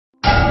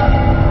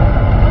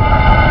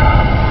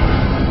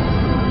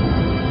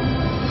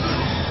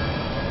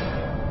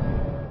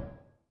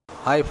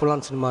Hi, full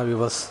on cinema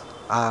viewers.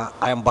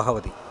 I am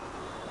Bagavath.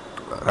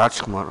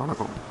 Rajkumar,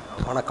 வணக்கம்.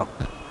 வணக்கம்.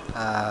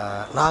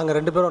 நாங்கள்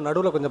ரெண்டு பேரும்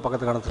நடுவில் கொஞ்சம்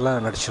பக்கத்து காலத்தில்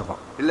நடிச்சிருக்கோம்.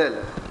 இல்லை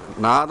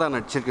நான் தான்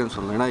நடிச்சிருக்கேன்னு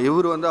சொல்லணும். ஏன்னா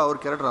இவர் வந்து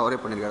அவர் கேரக்டர் அவரே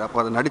பண்ணியிருக்காரு.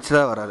 அப்போ அதை நடிச்சு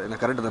தான் வராது.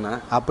 என்ன கரெக்டு தானே?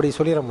 அப்படி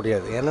சொல்லிட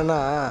முடியாது. என்னென்னா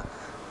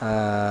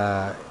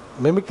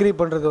மிமிக்ரி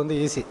பண்ணுறது வந்து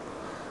ஈஸி.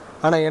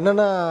 ஆனால்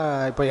என்னென்னா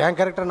இப்போ என்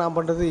கேரக்டர் நான்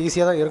பண்ணுறது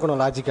ஈஸியாக தான்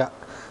இருக்கணும் லாஜிக்காக.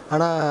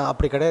 ஆனால்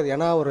அப்படி கிடையாது.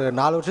 ஏன்னா ஒரு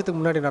 4 வருஷத்துக்கு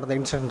முன்னாடி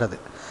நடந்த இன்சிடென்ட் அது.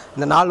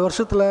 இந்த 4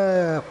 வருஷத்தில்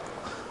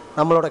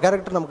நம்மளோட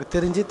கேரக்டர் நமக்கு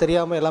தெரிஞ்சு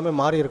தெரியாமல் எல்லாமே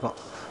மாறி இருக்கும்.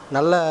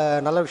 நல்ல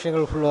நல்ல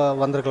விஷயங்கள் ஃபுல்லாக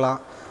வந்திருக்கலாம்,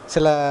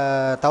 சில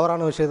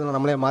தவறான விஷயத்தில்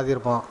நம்மளே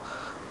மாற்றிருப்போம்.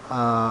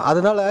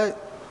 அதனால்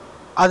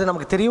அது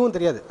நமக்கு தெரியவும்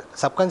தெரியாது,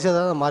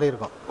 சப்கான்ஷியஸாக தான் மாறி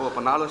இருக்கும்.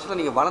 இப்போ 4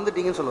 வருஷத்தில் நீங்கள்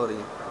வளர்ந்துட்டீங்கன்னு சொல்ல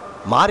வரீங்க?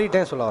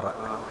 மாறிட்டேன் சொல்ல வரேன்.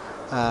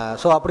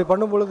 ஸோ அப்படி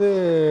பண்ணும் பொழுது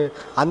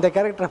அந்த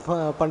கேரக்டரை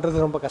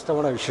பண்ணுறது ரொம்ப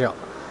கஷ்டமான விஷயம்.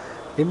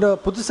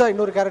 இன்னும் புதுசாக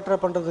இன்னொரு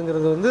கேரக்டரை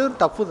பண்ணுறதுங்கிறது வந்து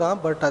டஃப்பு தான்.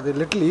 பட் அது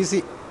little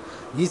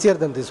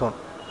easier then this one.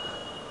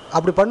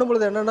 அப்படி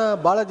பண்ணும்பொழுது என்னென்னா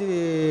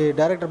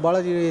டைரக்டர்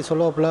பாலாஜி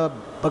சொல்லுவாப்பில்,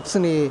 பக்ஸ்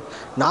நீ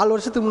 4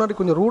 வருஷத்துக்கு முன்னாடி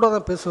கொஞ்சம் ரூடாக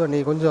தான் பேசுவேன், நீ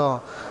கொஞ்சம்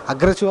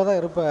அக்ரெசிவாக தான்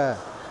இருப்ப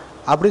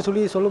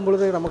அப்படின்னு சொல்லும்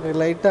பொழுது நமக்கு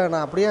லைட்டாக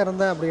நான் அப்படியே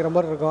இருந்தேன் அப்படிங்கிற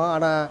மாதிரி இருக்கும்.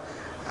 ஆனால்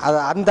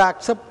அதை அந்த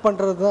அக்செப்ட்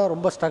பண்ணுறது தான்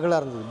ரொம்ப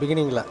ஸ்ட்ரகிளாக இருந்தது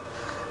பிகினிங்கில்.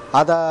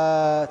 அதை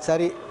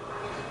சரி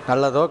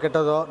நல்லதோ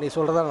கெட்டதோ நீ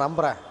சொல்கிறத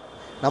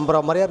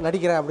நம்புகிற மாதிரியாக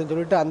நடிக்கிறேன் அப்படின்னு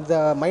சொல்லிட்டு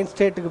அந்த மைண்ட்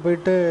ஸ்டேட்டுக்கு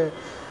போயிட்டு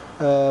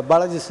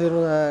பாலாஜி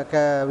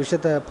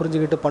விஷயத்தை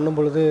புரிஞ்சுக்கிட்டு பண்ணும்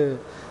பொழுது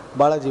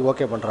Balaji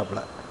okay பண்ணுறாப்புல.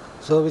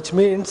 So which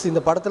means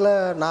இந்த படத்தில்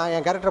நான்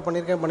என் கேரக்டர்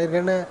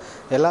பண்ணியிருக்கேன்னு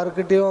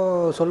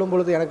எல்லாருக்கிட்டேயும் சொல்லும்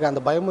பொழுது எனக்கு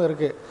அந்த பயமும்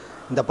இருக்குது.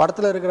 இந்த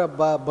படத்தில் இருக்கிற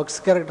பக்ஸ்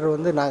கேரக்டர்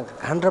வந்து நான்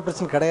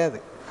 100% கிடையாது.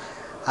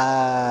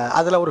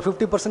 அதில் ஒரு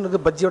 50%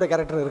 வந்து பஜ்ஜியோட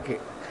கேரக்டர்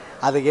இருக்குது.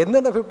 அது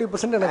எந்தெந்த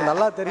 50% எனக்கு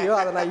நல்லா தெரியும்.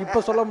 அதை நான்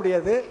இப்போ சொல்ல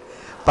முடியாது.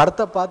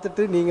 படத்தை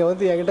பார்த்துட்டு நீங்கள்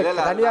வந்து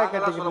என்கிட்ட தனியாக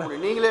கேட்டீங்கன்னா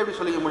நீங்களே எப்படி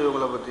சொல்லிக்க முடியும்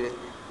உங்களை பற்றி?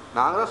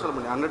 நாங்கள் தான் சொல்ல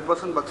முடியும்.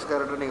 100% பக்ஸ்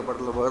கேரக்டர் நீங்கள்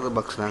படத்தில் போகிறது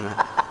பக்ஸ் தாங்க.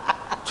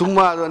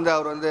 சும்மா அது வந்து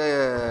அவர் வந்து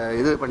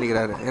இது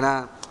பண்ணிக்கிறாரு. ஏன்னா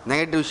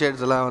நெகட்டிவ்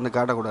ஷேட்ஸ் எல்லாம் வந்து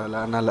காட்டக்கூடாதுல்ல,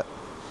 அதனால்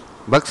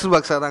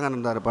பக்ஸாக தாங்க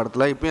இருந்தார்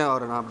படத்தில். இப்போயும்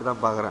அவரை நான் அப்படி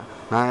தான் பார்க்குறேன்.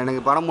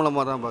 எனக்கு படம்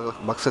மூலமாக தான்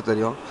பக்ஸை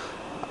தெரியும்.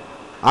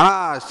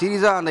 ஆனால்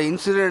சீரியஸாக அந்த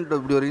இன்சிடெண்ட்,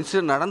 இப்படி ஒரு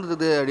இன்சிடெண்ட்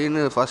நடந்தது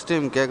அப்படின்னு ஃபஸ்ட்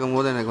டைம் கேட்கும்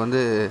போது எனக்கு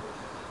வந்து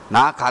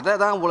நான் கதை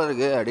தான் போல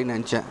இருக்கு அப்படின்னு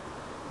நினச்சேன்.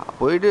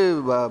 போயிட்டு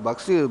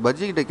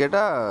பஜ்ஜிக்கிட்ட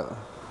கேட்டால்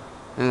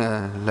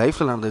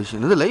லைஃப்பில் நடந்த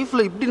விஷயம் இது,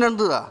 லைஃப்பில் இப்படி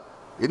நடந்ததா,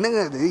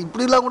 என்னங்க இது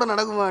இப்படிலாம் கூட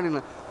நடக்குமா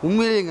அப்படின்னு.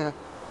 உண்மையிலேங்க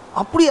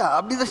அப்படியா?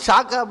 அப்படி தான்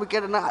ஷாக்காக அப்படி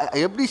கேட்டேன்னா,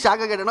 எப்படி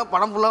ஷாக்காக கேட்டேன்னா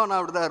படம் ஃபுல்லாக நான்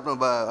அப்படி தான் இருப்பேன்.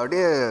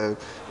 அப்படியே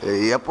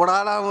எப்போடா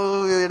நான்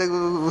எனக்கு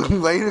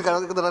வயிறு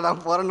கலக்குறதுல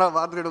நான் போகிறேன்னா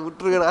பார்த்துக்கிட்ட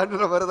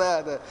விட்டுருக்கேன்ற மாதிரி தான்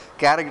அந்த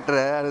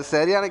கேரக்டரை. அது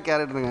சரியான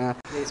கேரக்டருங்க.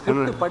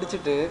 ஸ்கிரிப்ட்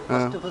படிச்சுட்டு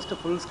ஃபஸ்ட்டு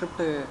ஃபுல்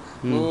ஸ்கிரிப்ட்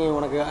நீ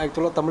உனக்கு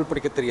ஆக்சுவலாக தமிழ்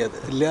படிக்க தெரியாது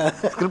இல்லையா?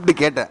 ஸ்கிரிப்ட்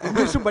கேட்டேன்,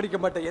 இங்கிலீஷும் படிக்க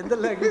மாட்டேன், எந்த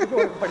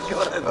லாங்குவேஜும்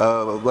படிக்க வராது.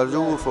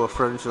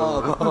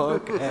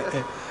 ஓகே.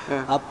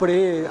 அப்படி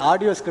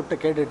ஆடியோ ஸ்கிரிப்டை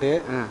கேட்டுட்டு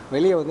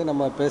வெளியே வந்து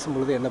நம்ம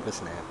பேசும்பொழுது என்ன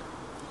பேசினேன்?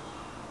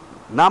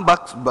 நான்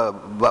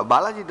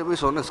பாலாஜிகிட்ட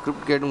போய் சொன்னேன்,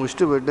 ஸ்கிரிப்ட் கேட்டு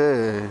முடிச்சுட்டு போய்ட்டு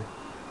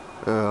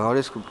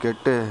ஆடியோ ஸ்கிரிப்ட்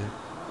கேட்டு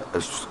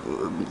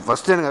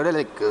ஃபஸ்ட்டு எனக்கு அப்படியே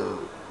லைக்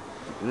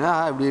என்ன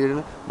இப்படி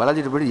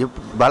பாலாஜிகிட்ட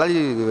போய்ட்டு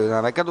பாலாஜி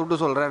நான் வைக்கிறத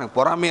விட்டு சொல்கிறேன், எனக்கு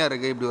பொறாமையாக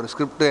இருக்குது, இப்படி ஒரு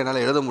ஸ்கிரிப்ட்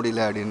என்னால் எழுத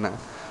முடியல அப்படின்னா.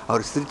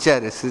 அவர்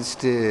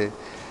சிரிச்சிட்டு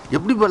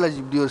எப்படி பாலாஜி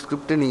இப்படி ஒரு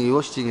ஸ்கிரிப்டை நீங்கள்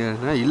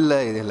யோசிச்சிங்கன்னா, இல்லை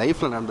இது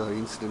லைஃப்பில் நடந்த ஒரு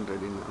இன்சிடென்ட்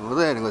அப்படின்னு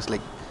போது எனக்கு வாஸ்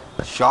லைக்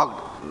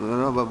ஷாக்ட்.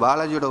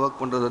 பாலாஜியோட ஒர்க்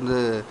பண்ணுறது வந்து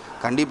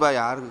கண்டிப்பாக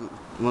யாருக்கு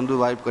வந்து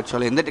வாய்ப்பு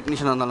கிடைச்சாலும் எந்த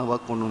டெக்னீஷியனாக இருந்தாலும்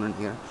ஒர்க் பண்ணணும்னு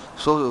நினைக்கிறேன்.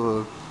 ஸோ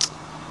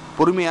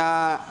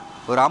பொறுமையாக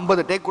ஒரு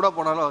 50 டேக் கூட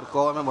போனாலும் அவர்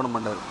கோவமே பண்ண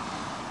மாட்டார்.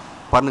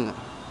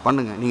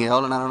 பண்ணுங்கள் நீங்கள்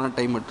எவ்வளோ நேரம் வேணால்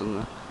டைம்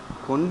எடுத்துங்க.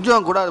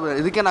 கொஞ்சம் கூட அது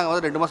இதுக்கே நாங்கள்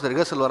வந்து 2 மாதம்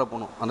ரிஹர்சல் வர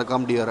போனோம். அந்த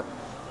காமெடி வேறு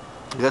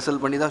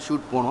ரிஹர்சல் பண்ணி தான்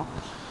ஷூட் போனோம்.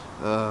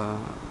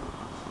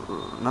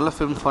 நல்ல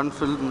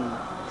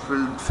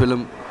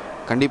ஃபிலிம்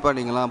கண்டிப்பாக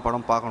நீங்களாம்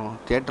படம் பார்க்கணும்.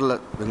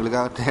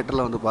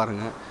 தேட்டரில் வந்து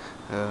பாருங்கள்.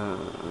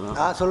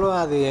 நான்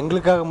சொல்லுவேன், அது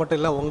எங்களுக்காக மட்டும்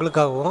இல்லை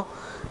உங்களுக்காகவும்.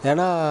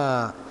 ஏன்னா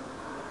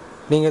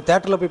நீங்கள்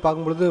தேட்டரில் போய்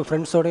பார்க்கும்பொழுது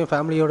ஃப்ரெண்ட்ஸோடையும்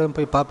ஃபேமிலியோடையும்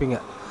போய் பார்ப்பீங்க.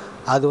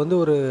 அது வந்து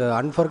ஒரு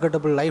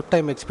அன்ஃபர்கட்டபிள் லைஃப்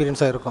டைம்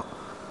எக்ஸ்பீரியன்ஸாக இருக்கும்.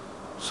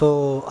 ஸோ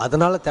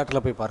அதனால்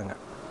தேட்டரில் போய்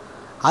பாருங்கள்.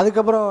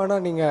 அதுக்கப்புறம்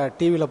வேணால் நீங்கள்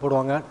டிவியில்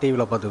போடுவாங்க,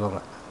 டிவியில்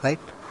பார்த்துக்கோங்க.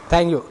 ரைட்?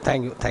 தேங்க்யூ.